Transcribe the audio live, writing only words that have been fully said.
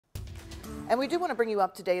And we do want to bring you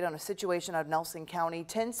up to date on a situation out of Nelson County.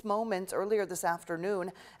 Tense moments earlier this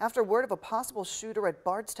afternoon after word of a possible shooter at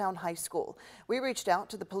Bardstown High School. We reached out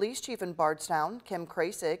to the police chief in Bardstown, Kim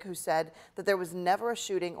Krasik, who said that there was never a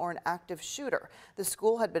shooting or an active shooter. The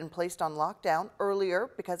school had been placed on lockdown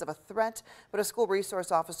earlier because of a threat, but a school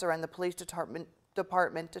resource officer and the police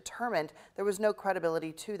department determined there was no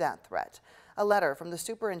credibility to that threat. A letter from the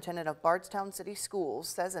superintendent of Bardstown City Schools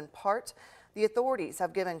says in part, the authorities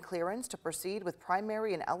have given clearance to proceed with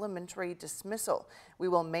primary and elementary dismissal. We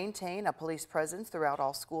will maintain a police presence throughout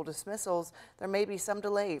all school dismissals. There may be some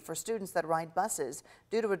delay for students that ride buses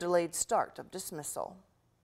due to a delayed start of dismissal.